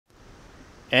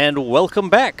And welcome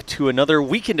back to another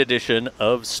weekend edition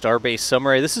of Starbase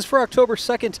Summary. This is for October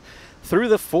 2nd through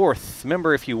the 4th.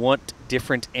 Remember, if you want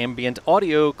different ambient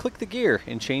audio, click the gear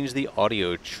and change the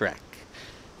audio track.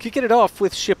 Kicking it off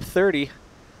with Ship 30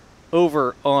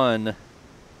 over on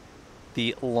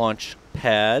the launch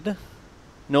pad.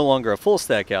 No longer a full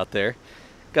stack out there.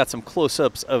 Got some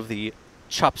close-ups of the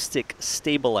Chopstick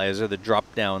Stabilizer, the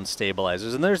drop-down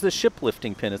stabilizers. And there's the ship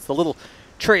lifting pin. It's the little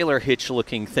trailer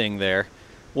hitch-looking thing there.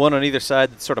 One on either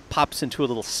side that sort of pops into a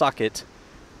little socket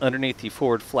underneath the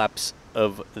forward flaps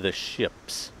of the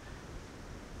ships.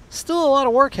 Still a lot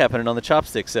of work happening on the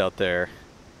chopsticks out there.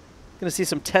 Going to see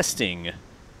some testing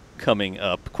coming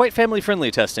up. Quite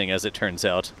family-friendly testing, as it turns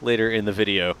out, later in the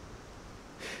video.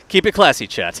 Keep it classy,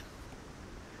 chat.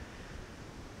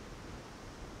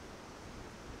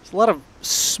 There's a lot of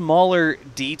smaller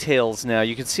details now.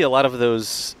 You can see a lot of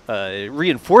those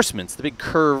reinforcements, the big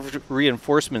curved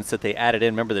reinforcements that they added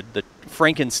in. Remember, the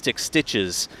Frankenstick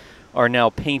stitches are now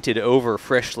painted over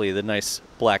freshly, the nice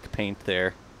black paint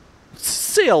there.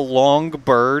 Say a long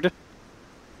bird.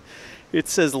 It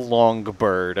says long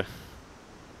bird.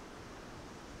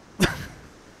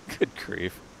 Good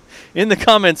grief. In the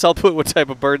comments, I'll put what type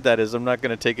of bird that is. I'm not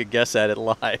going to take a guess at it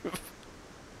live.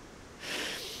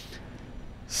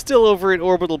 Still over at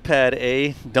Orbital Pad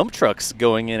A, dump trucks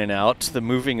going in and out. The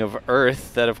moving of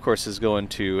Earth, that of course is going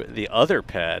to the other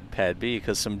pad, Pad B,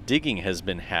 because some digging has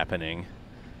been happening.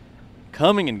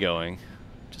 Coming and going.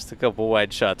 Just a couple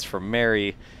wide shots from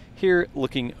Mary. Here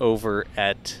looking over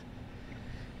at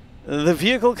the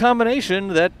vehicle combination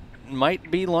that might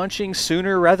be launching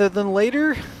sooner rather than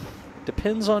later.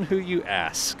 Depends on who you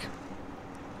ask.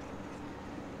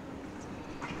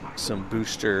 Some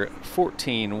booster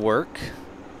 14 work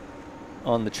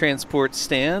on the transport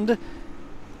stand.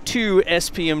 2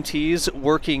 SPMTs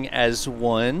working as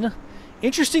one.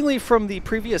 Interestingly, from the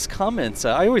previous comments,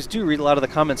 I always do read a lot of the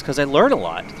comments because I learn a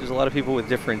lot. There's a lot of people with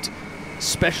different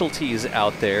specialties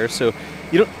out there, so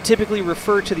you don't typically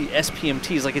refer to the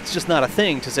SPMTs like it's just not a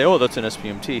thing to say, oh, that's an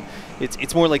SPMT.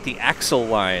 It's more like the axle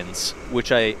lines,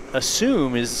 which I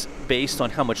assume is based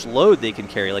on how much load they can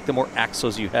carry. Like the more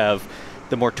axles you have,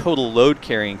 the more total load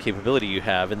carrying capability you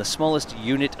have. And the smallest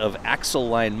unit of axle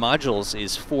line modules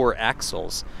is 4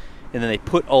 axles. And then they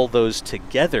put all those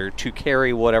together to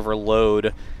carry whatever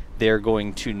load they're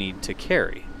going to need to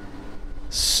carry.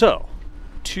 So,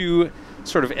 2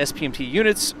 sort of SPMT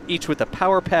units, each with a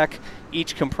power pack,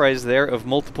 each comprised there of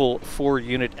multiple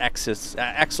 4-unit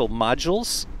axle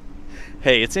modules.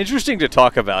 Hey, it's interesting to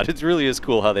talk about. It really is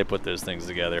cool how they put those things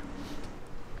together.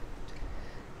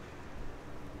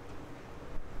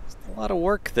 A lot of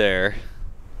work there.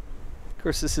 Of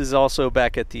course, this is also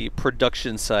back at the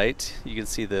production site. You can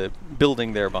see the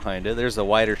building there behind it. There's a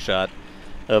wider shot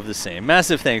of the same.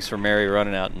 Massive thanks for Mary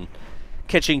running out and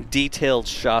catching detailed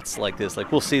shots like this.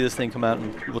 Like, we'll see this thing come out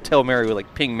and we'll tell Mary, we'll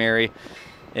like ping Mary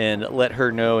and let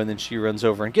her know, and then she runs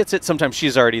over and gets it. Sometimes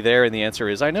she's already there, and the answer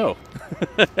is I know,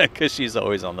 because she's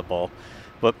always on the ball.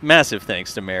 But massive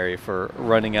thanks to Mary for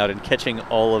running out and catching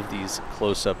all of these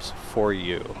close-ups for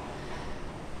you.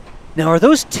 Now, are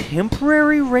those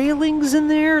temporary railings in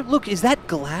there? Look, is that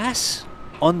glass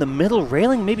on the middle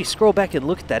railing? Maybe scroll back and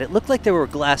look at that. It looked like there were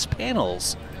glass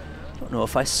panels. I don't know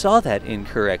if I saw that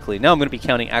incorrectly. Now I'm going to be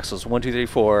counting axles. 1, 2, 3,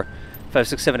 4, 5,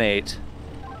 6, 7, 8.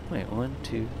 Wait, 1,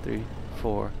 2, 3,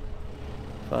 4,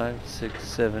 5, 6,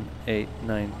 7, 8,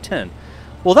 9, 10.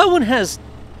 Well, that one has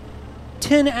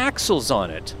 10 axles on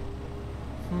it.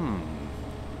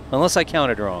 Unless I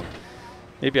counted wrong.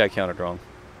 Maybe I counted wrong.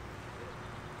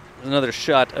 Another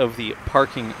shot of the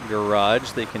parking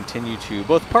garage. They continue to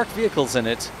both park vehicles in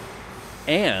it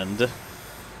and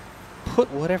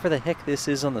put whatever the heck this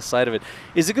is on the side of it.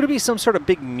 Is it going to be some sort of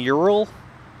big mural,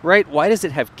 right? Why does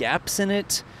it have gaps in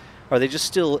it? Are they just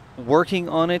still working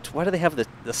on it? Why do they have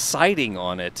the siding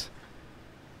on it?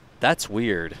 That's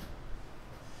weird.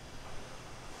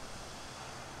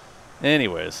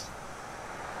 Anyways.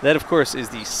 That, of course, is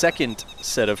the second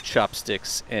set of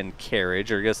chopsticks and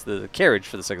carriage, or I guess the carriage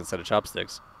for the second set of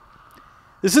chopsticks.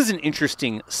 This is an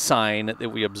interesting sign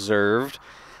that we observed.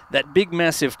 That big,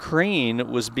 massive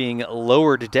crane was being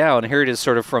lowered down. Here it is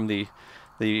sort of from the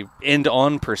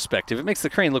end-on perspective. It makes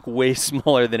the crane look way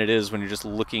smaller than it is when you're just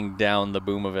looking down the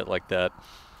boom of it like that.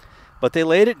 But they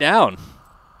laid it down.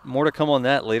 More to come on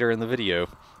that later in the video.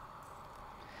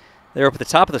 There up at the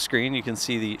top of the screen, you can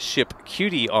see the ship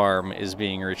QD Arm is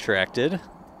being retracted.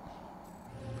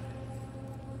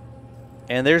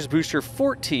 And there's booster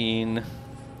 14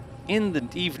 in the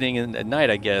evening and at night,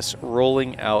 I guess,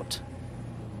 rolling out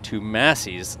to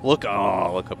Massey's. Look,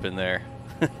 oh, look up in there.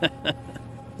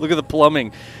 Look at the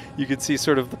plumbing. You can see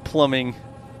sort of the plumbing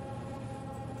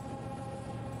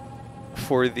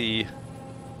for the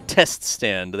test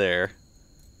stand there.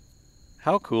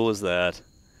 How cool is that?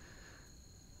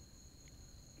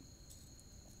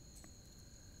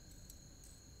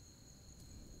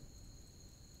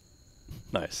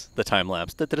 Nice. The time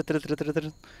lapse.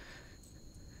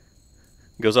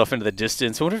 Goes off into the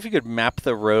distance. I wonder if you could map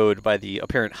the road by the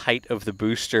apparent height of the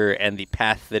booster and the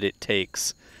path that it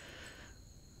takes.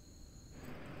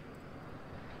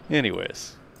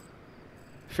 Anyways.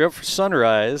 If you're up for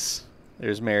sunrise,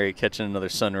 there's Mary catching another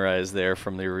sunrise there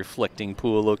from the reflecting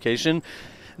pool location.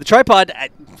 The tripod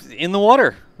in the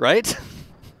water, right?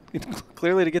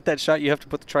 Clearly to get that shot, you have to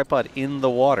put the tripod in the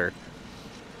water.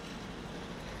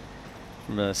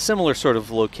 From a similar sort of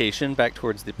location back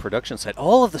towards the production site.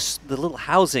 All of the little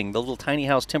housing, the little tiny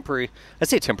house temporary, I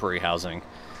say temporary housing.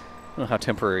 I don't know how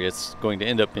temporary it's going to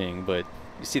end up being, but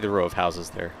you see the row of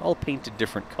houses there, all painted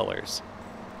different colors.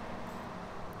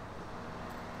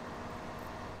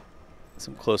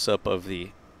 Some close-up of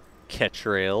the catch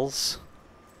rails.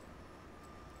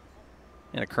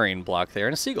 And a crane block there,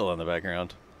 and a seagull in the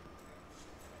background.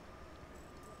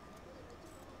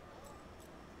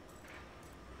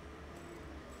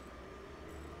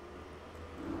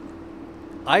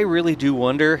 I really do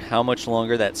wonder how much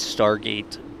longer that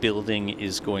Stargate building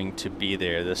is going to be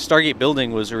there. The Stargate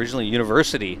building was originally a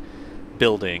university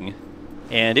building,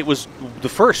 and it was the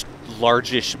first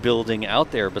largish building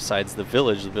out there besides the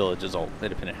village. The village is all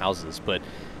independent houses, but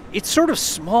it's sort of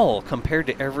small compared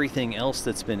to everything else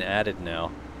that's been added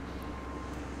now.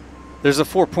 There's a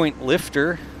 4-point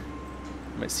lifter.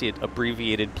 You might see it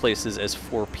abbreviated places as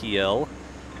 4PL.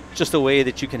 Just a way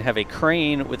that you can have a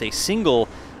crane with a single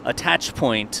attach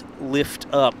point lift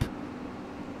up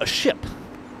a ship,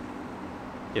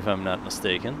 if I'm not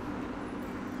mistaken.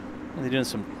 Are they doing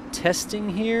some testing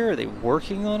here? Are they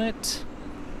working on it?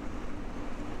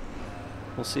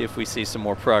 We'll see if we see some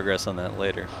more progress on that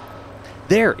later.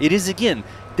 There, it is again.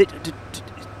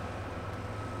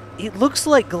 It looks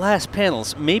like glass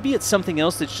panels. Maybe it's something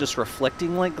else that's just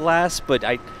reflecting like glass, but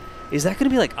is that going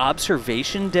to be like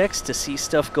observation decks to see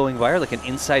stuff going by, or like an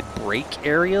inside brake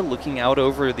area looking out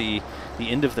over the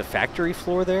end of the factory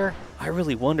floor there? I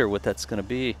really wonder what that's going to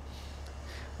be.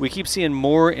 We keep seeing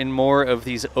more and more of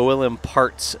these OLM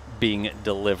parts being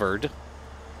delivered.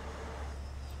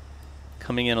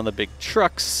 Coming in on the big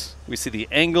trucks. We see the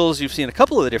angles. You've seen a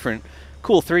couple of the different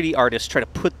cool 3D artists try to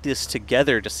put this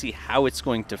together to see how it's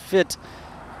going to fit.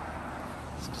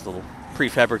 It's just a little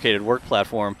prefabricated work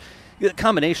platform. The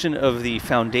combination of the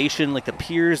foundation, like the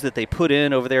piers that they put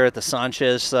in over there at the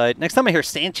Sanchez site. Next time I hear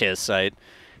Sanchez site,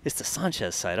 it's the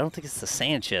Sanchez site. I don't think it's the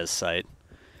Sanchez site.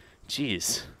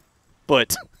 Jeez.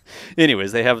 But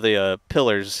anyways, they have the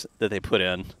pillars that they put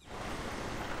in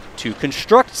to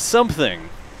construct something.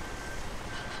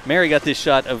 Mary got this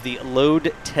shot of the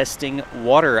load testing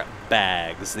water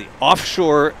bags, the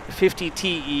offshore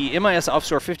 50TE, MIS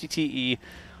offshore 50TE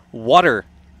water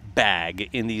bag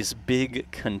in these big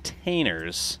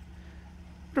containers.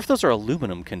 I wonder if those are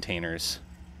aluminum containers.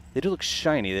 They do look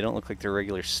shiny. They don't look like they're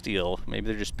regular steel. Maybe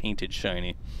they're just painted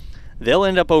shiny. They'll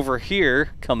end up over here,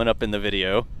 coming up in the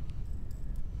video,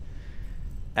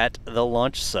 at the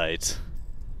launch site.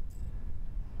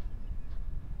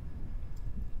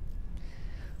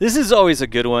 This is always a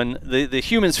good one, the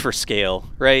humans for scale,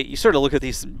 right? You sort of look at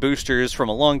these boosters from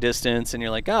a long distance and you're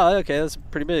like, oh, okay, that's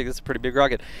pretty big. That's a pretty big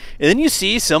rocket. And then you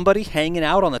see somebody hanging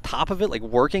out on the top of it, like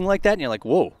working like that, and you're like,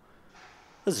 whoa,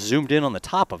 that's zoomed in on the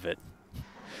top of it.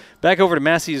 Back over to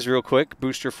Massey's real quick.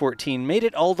 Booster 14 made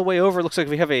it all the way over. Looks like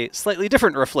we have a slightly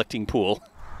different reflecting pool.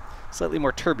 Slightly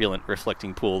more turbulent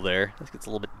reflecting pool there. I think it's a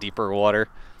little bit deeper water.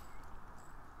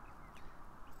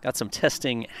 Got some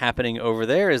testing happening over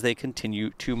there as they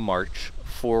continue to march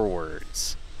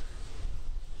forwards.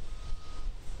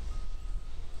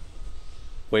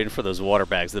 Waiting for those water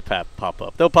bags to pop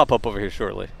up. They'll pop up over here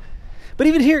shortly. But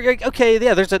even here, okay,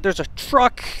 yeah, there's a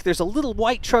truck. There's a little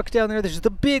white truck down there. There's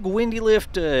the big windy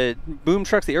lift boom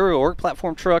trucks, the aerial work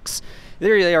platform trucks.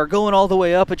 There they are going all the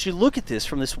way up. But you look at this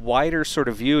from this wider sort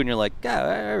of view, and you're like,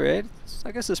 yeah, all right,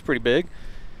 I guess it's pretty big.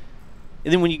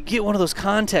 And then when you get one of those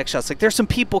contact shots, like there's some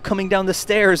people coming down the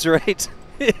stairs, right?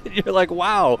 You're like,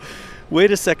 wow, wait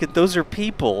a second, those are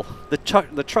people. The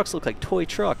trucks look like toy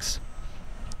trucks.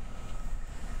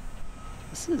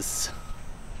 This is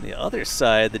the other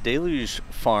side, the Deluge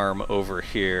farm over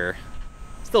here.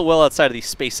 Still well outside of the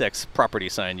SpaceX property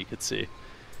sign, you could see.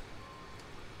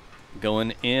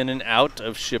 Going in and out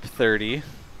of Ship 30.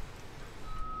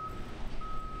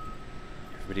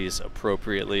 Everybody's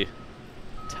appropriately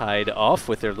tied off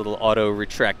with their little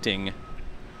auto-retracting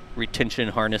retention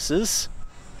harnesses.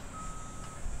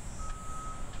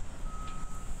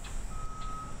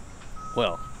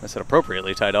 Well, I said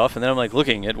appropriately tied off, and then I'm like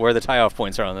looking at where the tie-off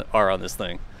points are on this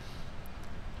thing.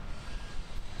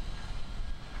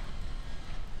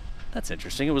 That's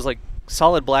interesting. It was like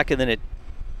solid black, and then it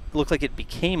looked like it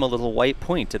became a little white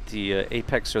point at the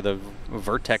apex or the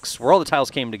vertex, where all the tiles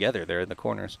came together there in the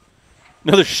corners.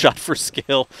 Another shot for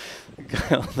scale.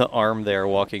 The arm there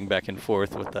walking back and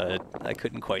forth with the... I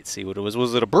couldn't quite see what it was.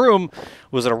 Was it a broom?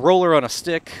 Was it a roller on a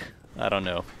stick? I don't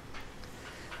know.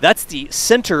 That's the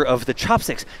center of the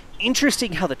chopsticks.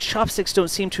 Interesting how the chopsticks don't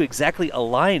seem to exactly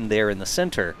align there in the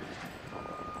center.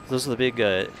 Those are the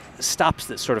big stops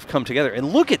that sort of come together.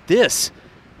 And look at this.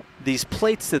 These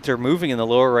plates that they're moving in the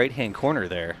lower right-hand corner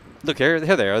there. Look, there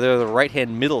they are. They're the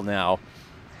right-hand middle now.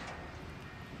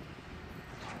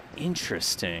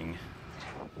 Interesting.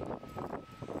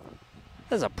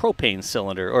 That's a propane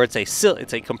cylinder, or it's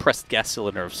a compressed gas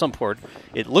cylinder of some sort.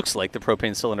 It looks like the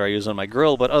propane cylinder I use on my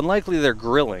grill, but unlikely they're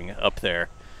grilling up there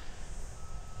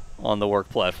on the work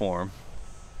platform.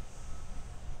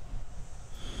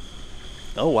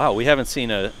 Oh wow, we haven't seen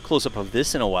a close-up of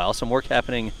this in a while. Some work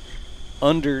happening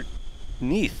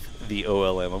underneath the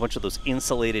OLM. A bunch of those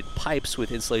insulated pipes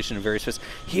with insulation in various places.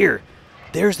 Here,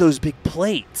 there's those big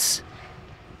plates.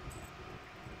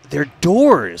 They're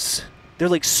doors. They're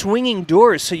like swinging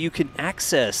doors so you can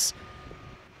access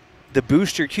the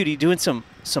booster QD, doing some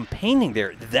painting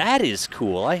there. That is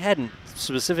cool. I hadn't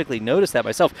specifically noticed that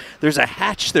myself. There's a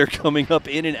hatch they're coming up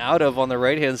in and out of on the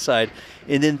right-hand side.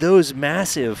 And then those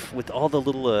massive, with all the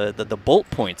little, the bolt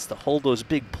points to hold those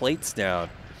big plates down.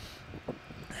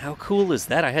 How cool is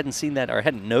that? I hadn't seen that, or I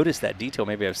hadn't noticed that detail.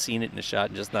 Maybe I've seen it in a shot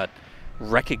and just not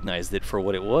recognized it for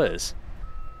what it was.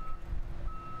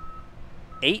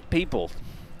 8 people.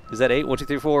 Is that 8? 1, 2,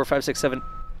 3, 4, 5, 6, 7,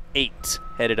 8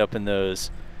 headed up in those.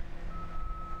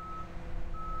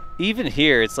 Even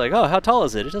here, it's like, oh, how tall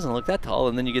is it? It doesn't look that tall.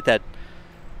 And then you get that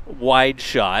wide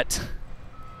shot. And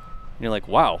you're like,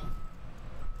 wow.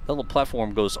 That little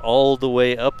platform goes all the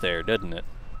way up there, doesn't it?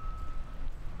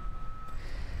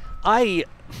 I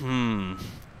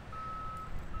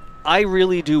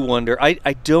really do wonder. I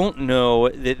don't know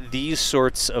that these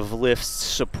sorts of lifts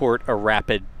support a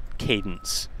rapid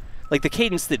cadence. Like the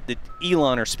cadence that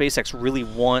Elon or SpaceX really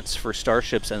wants for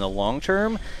Starships in the long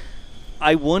term.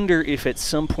 I wonder if at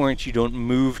some point you don't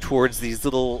move towards these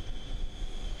little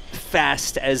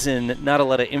fast, as in not a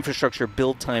lot of infrastructure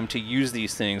build time to use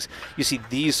these things. You see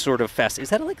these sort of fast. Is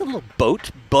that like a little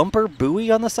boat bumper buoy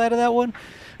on the side of that one?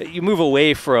 You move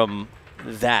away from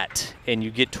that and you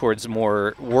get towards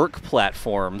more work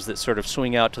platforms that sort of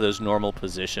swing out to those normal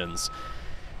positions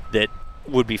that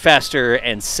would be faster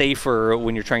and safer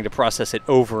when you're trying to process it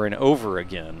over and over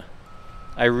again.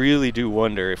 I really do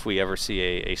wonder if we ever see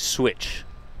a switch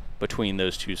between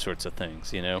those two sorts of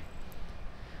things, you know?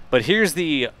 But here's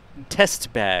the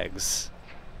test bags.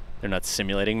 They're not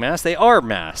simulating mass, they are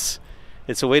mass.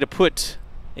 It's a way to put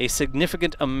a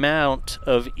significant amount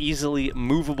of easily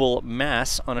movable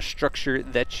mass on a structure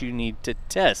that you need to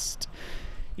test.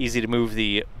 Easy to move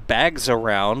the bags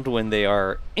around when they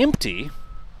are empty.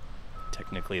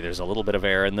 Technically, there's a little bit of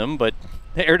air in them, but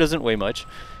the air doesn't weigh much.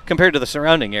 Compared to the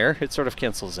surrounding air, it sort of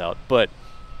cancels out. But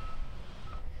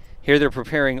here they're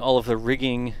preparing all of the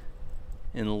rigging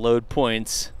and load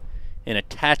points and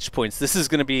attach points. This is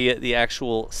going to be the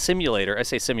actual simulator. I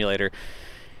say simulator.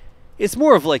 It's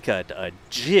more of like a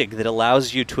jig that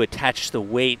allows you to attach the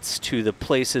weights to the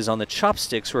places on the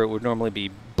chopsticks where it would normally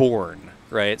be borne,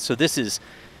 right? So this is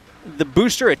the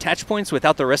booster attach points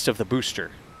without the rest of the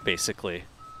booster, basically.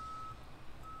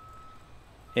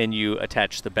 And you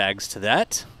attach the bags to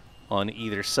that on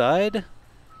either side.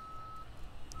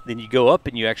 Then you go up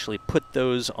and you actually put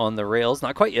those on the rails.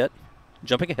 Not quite yet.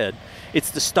 Jumping ahead. It's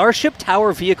the Starship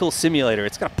Tower Vehicle Simulator.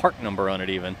 It's got a part number on it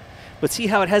even. But see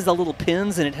how it has the little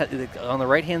pins and it on the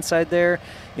right-hand side there?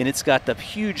 And it's got the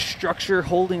huge structure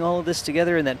holding all of this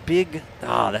together and that big...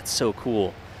 Ah, that's so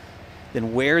cool.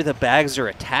 Then where the bags are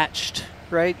attached,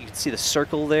 right? You can see the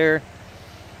circle there.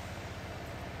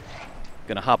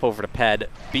 Gonna hop over to Pad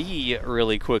B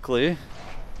really quickly.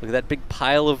 Look at that big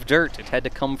pile of dirt. It had to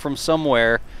come from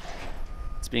somewhere.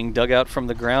 It's being dug out from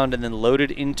the ground and then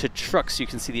loaded into trucks. You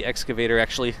can see the excavator,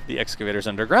 actually, the excavator's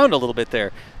underground a little bit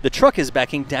there. The truck is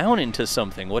backing down into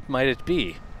something. What might it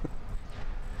be?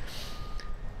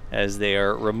 As they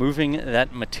are removing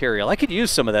that material. I could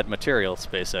use some of that material,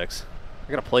 SpaceX.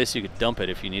 I got a place you could dump it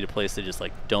if you need a place to just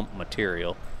like dump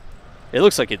material. It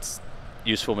looks like it's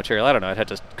useful material. I don't know. I'd have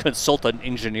to consult an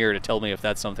engineer to tell me if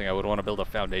that's something I would want to build a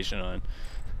foundation on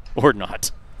or not.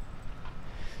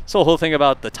 So the whole thing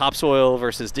about the topsoil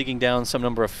versus digging down some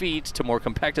number of feet to more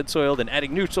compacted soil, then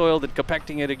adding new soil, then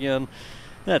compacting it again.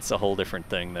 That's a whole different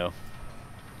thing, though.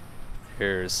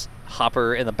 Here's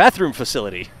Hopper in the bathroom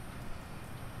facility.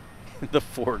 In the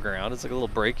foreground. It's like a little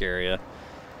break area.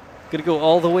 Gonna go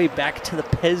all the way back to the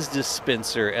Pez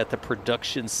Dispenser at the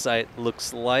production site,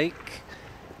 looks like.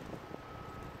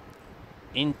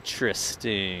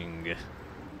 Interesting.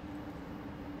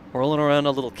 Rolling around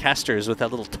on little casters with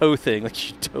that little tow thing, like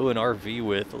you tow an RV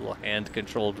with, a little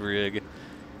hand-controlled rig.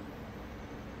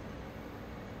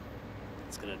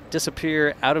 It's going to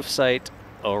disappear out of sight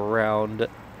around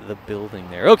the building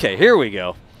there. Okay, here we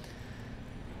go.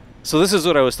 So this is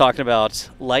what I was talking about.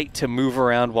 Light to move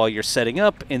around while you're setting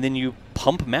up, and then you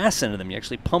pump mass into them. You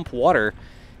actually pump water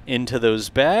into those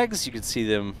bags. You can see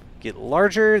them get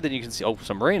larger. Then you can see, oh,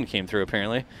 some rain came through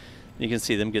apparently. You can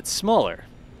see them get smaller.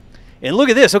 And look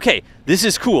at this. Okay, this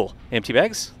is cool. Empty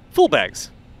bags, full bags.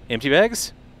 Empty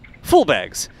bags, full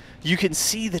bags. You can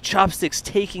see the chopsticks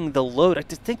taking the load. I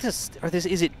think this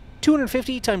is it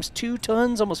 250 times 2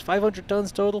 tons, almost 500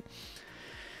 tons total.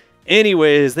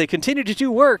 Anyways, they continue to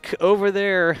do work over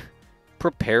there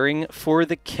preparing for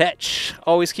the catch.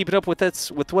 Always keep it up with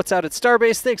what's out at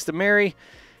Starbase. Thanks to Mary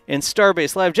and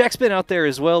Starbase Live. Jack's been out there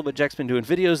as well, but Jack's been doing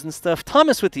videos and stuff.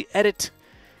 Thomas with the edit.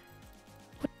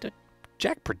 What the?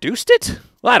 Jack produced it?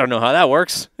 Well, I don't know how that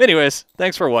works. Anyways,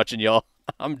 thanks for watching, y'all.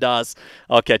 I'm Das.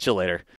 I'll catch you later.